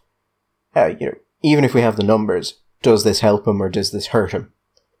of, even if we have the numbers, does this help him or does this hurt him?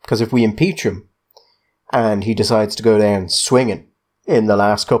 Because if we impeach him and he decides to go down swinging in the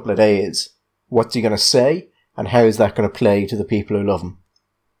last couple of days, what's he going to say? And how is that going to play to the people who love him?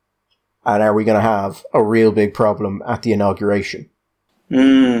 And are we going to have a real big problem at the inauguration?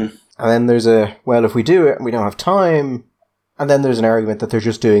 Mm. And then there's if we do it, we don't have time. And then there's an argument that they're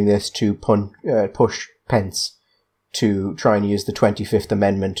just doing this to push Pence to try and use the 25th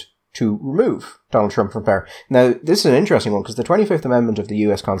Amendment to remove Donald Trump from power. Now, this is an interesting one because the 25th Amendment of the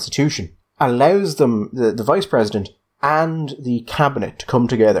US Constitution allows them, the Vice President and the Cabinet, to come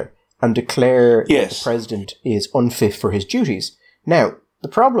together and declare that the President is unfit for his duties. Now, the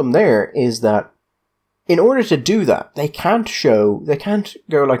problem there is that in order to do that, they can't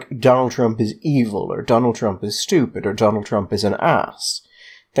go like Donald Trump is evil or Donald Trump is stupid or Donald Trump is an ass.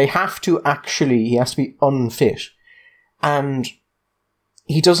 He has to be unfit. And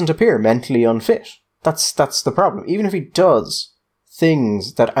he doesn't appear mentally unfit. That's the problem. Even if he does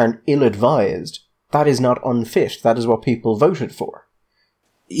things that aren't ill-advised, that is not unfit. That is what people voted for.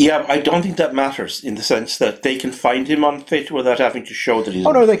 Yeah, I don't think that matters in the sense that they can find him unfit without having to show that he's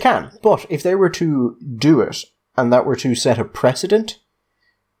unfit. No, they can. But if they were to do it, and that were to set a precedent,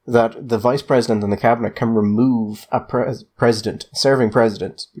 that the Vice President and the Cabinet can remove a serving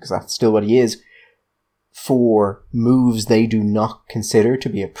president, because that's still what he is, for moves they do not consider to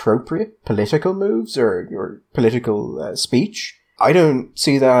be appropriate, political moves or political speech, I don't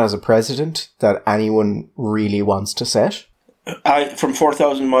see that as a precedent that anyone really wants to set. From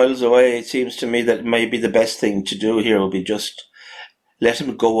 4,000 miles away, it seems to me that maybe the best thing to do here will be just let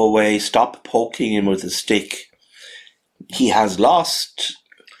him go away, stop poking him with a stick. He has lost.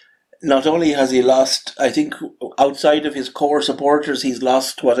 Not only has he lost, I think outside of his core supporters, he's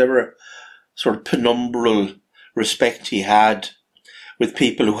lost whatever sort of penumbral respect he had with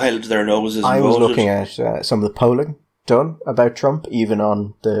people who held their noses and I was voted. looking at some of the polling done about Trump, even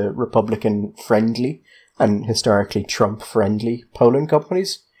on the Republican-friendly and historically Trump-friendly polling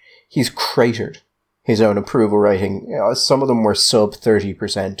companies. He's cratered his own approval rating. Some of them were sub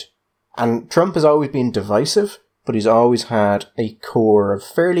 30%. And Trump has always been divisive, but he's always had a core of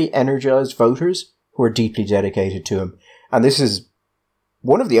fairly energized voters who are deeply dedicated to him. And this is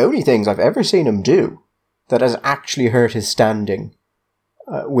one of the only things I've ever seen him do that has actually hurt his standing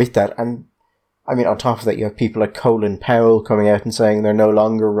with that. And I mean, on top of that, you have people like Colin Powell coming out and saying they're no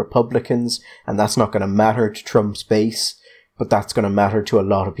longer Republicans, and that's not going to matter to Trump's base, but that's going to matter to a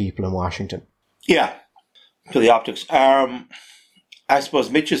lot of people in Washington. Yeah, to the optics. I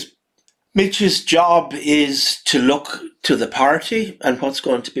suppose Mitch's job is to look to the party and what's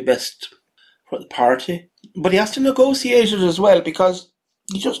going to be best for the party. but he has to negotiate it as well, because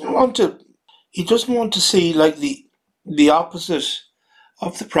he doesn't want to. He doesn't want to see like the opposite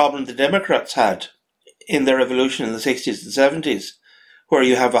of the problem the Democrats had in their revolution in the 60s and 70s, where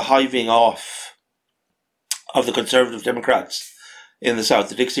you have a hiving off of the Conservative Democrats in the South,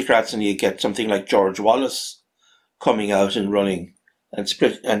 the Dixiecrats, and you get something like George Wallace coming out and running and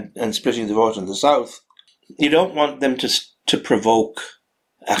splitting the vote in the South. You don't want them to provoke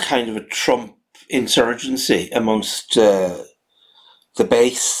a kind of a Trump insurgency amongst the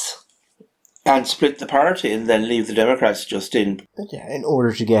base and split the party and then leave the Democrats just in. Yeah, in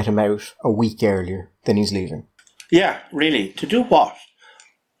order to get him out a week earlier than he's leaving. Yeah, really. To do what?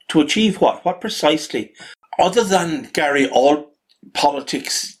 To achieve what? What precisely? Other than, Gary, all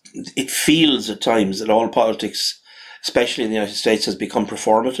politics, it feels at times that all politics, especially in the United States, has become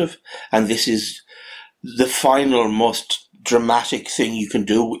performative, and this is the final, most dramatic thing you can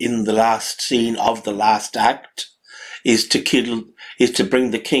do in the last scene of the last act, is to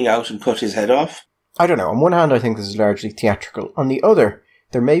bring the king out and cut his head off. I don't know. On one hand, I think this is largely theatrical. On the other,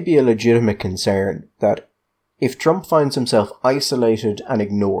 there may be a legitimate concern that if Trump finds himself isolated and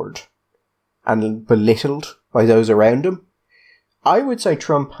ignored and belittled by those around him, I would say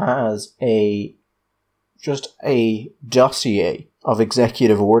Trump has just a dossier of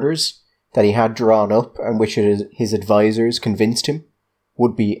executive orders that he had drawn up and which his advisors convinced him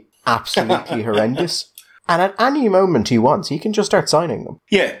would be absolutely horrendous. And at any moment he wants, he can just start signing them.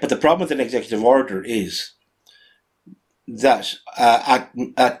 Yeah, but the problem with an executive order is that at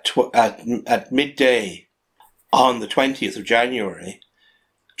midday on the 20th of January,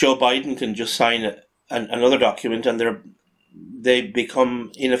 Joe Biden can just sign another document and they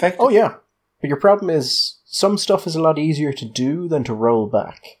become ineffective. Oh yeah, but your problem is some stuff is a lot easier to do than to roll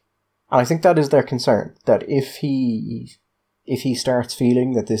back. And I think that is their concern, that if he starts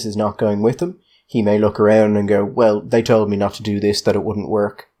feeling that this is not going with him, he may look around and go, well, they told me not to do this, that it wouldn't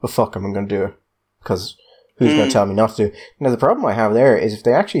work, but fuck them, I'm going to do it. Because who's going to tell me not to do it? Now, the problem I have there is if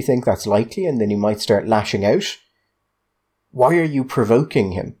they actually think that's likely and then he might start lashing out, why are you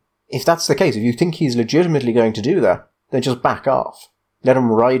provoking him? If that's the case, if you think he's legitimately going to do that, then just back off. Let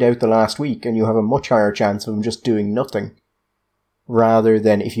him ride out the last week and you have a much higher chance of him just doing nothing. Rather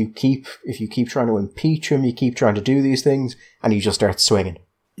than if you keep trying to impeach him, you keep trying to do these things, and he just starts swinging.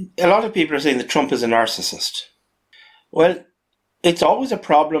 A lot of people are saying that Trump is a narcissist. Well, it's always a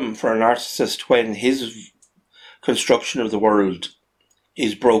problem for a narcissist when his construction of the world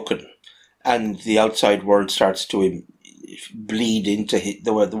is broken and the outside world starts to bleed into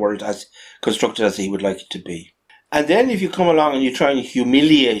the world as constructed as he would like it to be. And then if you come along and you try and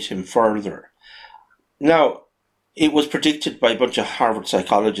humiliate him further. Now, it was predicted by a bunch of Harvard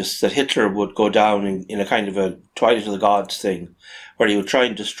psychologists that Hitler would go down in a kind of a Twilight of the Gods thing, where he would try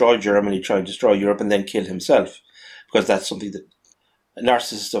and destroy Germany, try and destroy Europe, and then kill himself, because that's something that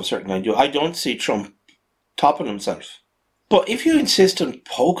narcissists of a certain kind do. I don't see Trump topping himself. But if you insist on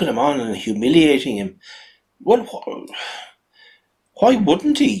poking him on and humiliating him, well, why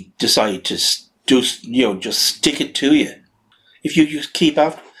wouldn't he decide to just stick it to you? If you just keep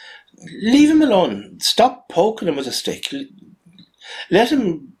after, leave him alone. Stop poking him with a stick. Let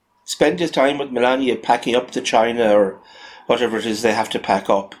him spend his time with Melania packing up to China or whatever it is they have to pack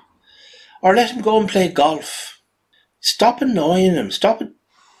up. Or let him go and play golf. Stop annoying him. Stop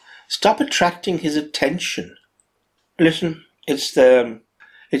attracting his attention. Listen, it's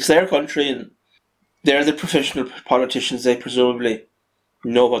their country and they're the professional politicians. They presumably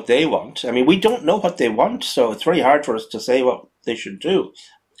know what they want. I mean, we don't know what they want, so it's very hard for us to say what they should do.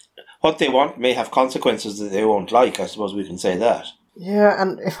 What they want may have consequences that they won't like, I suppose we can say that. Yeah,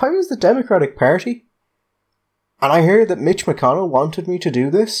 and if I was the Democratic Party, and I hear that Mitch McConnell wanted me to do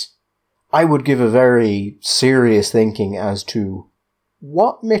this, I would give a very serious thinking as to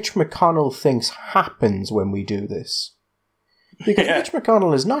what Mitch McConnell thinks happens when we do this. Because Mitch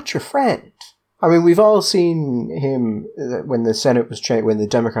McConnell is not your friend. I mean, we've all seen him when the Senate was when the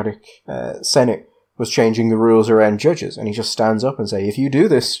Democratic Senate was changing the rules around judges, and he just stands up and say, if you do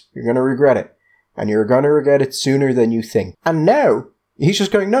this, you're going to regret it. And you're going to regret it sooner than you think. And now, he's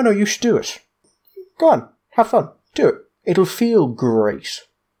just going, no, you should do it. Go on, have fun, do it. It'll feel great.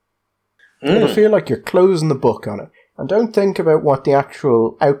 It'll feel like you're closing the book on it. And don't think about what the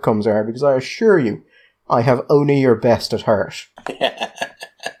actual outcomes are, because I assure you, I have only your best at heart.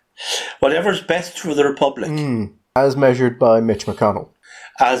 Whatever's best for the Republic. As measured by Mitch McConnell.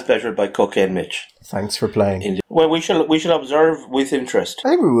 As measured by Cocaine Mitch. Thanks for playing. Well, we shall observe with interest. I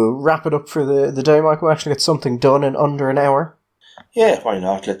think we will wrap it up for the day, Mike. We'll actually get something done in under an hour. Yeah, why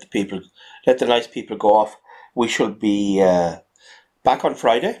not? Let the nice people go off. We shall be back on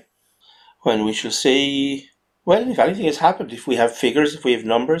Friday. when we shall see, well, if anything has happened, if we have figures, if we have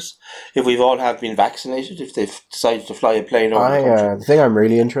numbers, if we've all have been vaccinated, if they've decided to fly a plane over the country. The thing I'm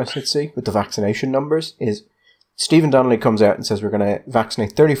really interested to see with the vaccination numbers is Stephen Donnelly comes out and says we're going to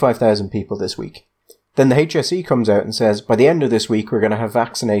vaccinate 35,000 people this week. Then the HSE comes out and says by the end of this week we're going to have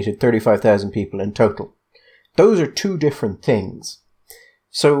vaccinated 35,000 people in total. Those are two different things.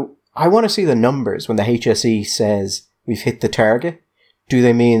 So I want to see the numbers when the HSE says we've hit the target. Do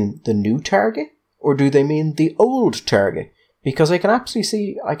they mean the new target or do they mean the old target? Because I can absolutely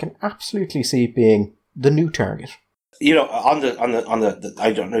see it being the new target. You know, on the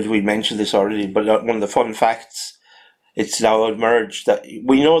I don't know if we mentioned this already, but one of the fun facts, it's now emerged that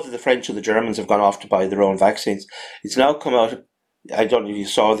we know that the French and the Germans have gone off to buy their own vaccines. It's now come out, I don't know if you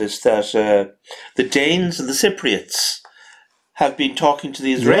saw this, that the Danes and the Cypriots have been talking to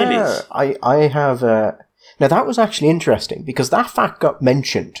the Israelis. Yeah, I have. Now that was actually interesting because that fact got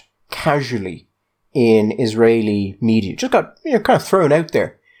mentioned casually in Israeli media. Just got kind of thrown out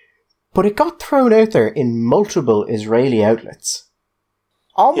there. But it got thrown out there in multiple Israeli outlets.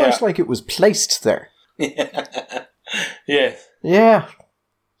 Almost like it was placed there. Yeah. Yeah.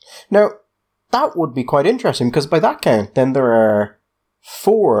 Now, that would be quite interesting because by that count, then there are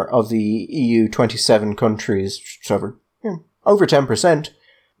 4 of the EU 27 countries, so over 10%,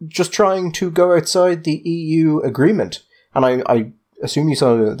 just trying to go outside the EU agreement. And I assume you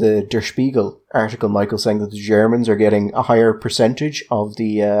saw the Der Spiegel article, Michael, saying that the Germans are getting a higher percentage of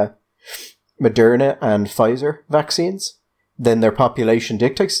the Moderna and Pfizer vaccines than their population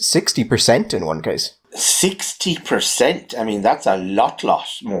dictates. 60% in one case. 60%? I mean, that's a lot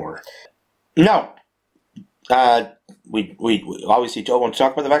more. Now, we obviously don't want to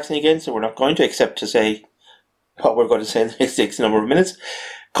talk about the vaccine again, so we're not going to, except to say what we're going to say in the next X number of minutes.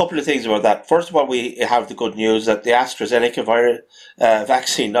 Couple of things about that. First of all, we have the good news that the AstraZeneca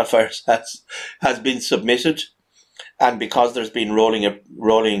vaccine, not virus, has been submitted. And because there's been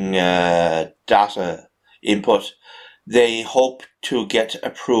rolling data input, they hope to get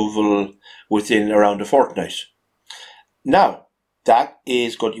approval within around a fortnight. Now, that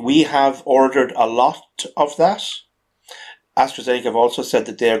is good. We have ordered a lot of that. AstraZeneca have also said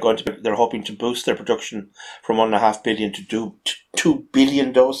that they're hoping to boost their production from 1.5 billion to 2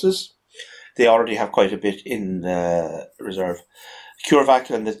 billion doses. They already have quite a bit in reserve.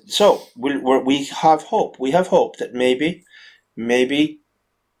 CureVac so we have hope. We have hope that maybe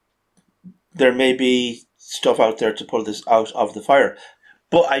there may be stuff out there to pull this out of the fire.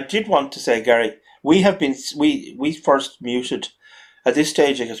 But I did want to say, Gary, we first muted at this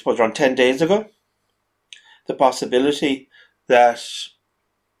stage, I suppose around 10 days ago, the possibility that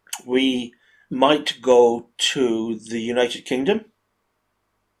we might go to the United Kingdom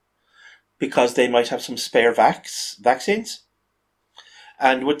because they might have some spare vaccines.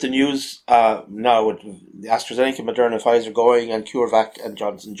 And with the news now, with AstraZeneca, Moderna, Pfizer going, and CureVac and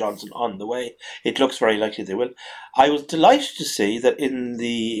Johnson & Johnson on the way, it looks very likely they will. I was delighted to see that in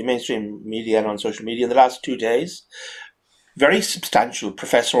the mainstream media and on social media in the last 2 days, very substantial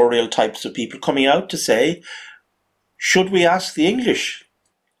professorial types of people coming out to say, should we ask the English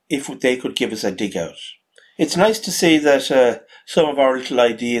if they could give us a dig out? It's nice to see that some of our little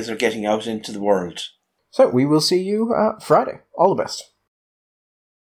ideas are getting out into the world. So we will see you Friday. All the best.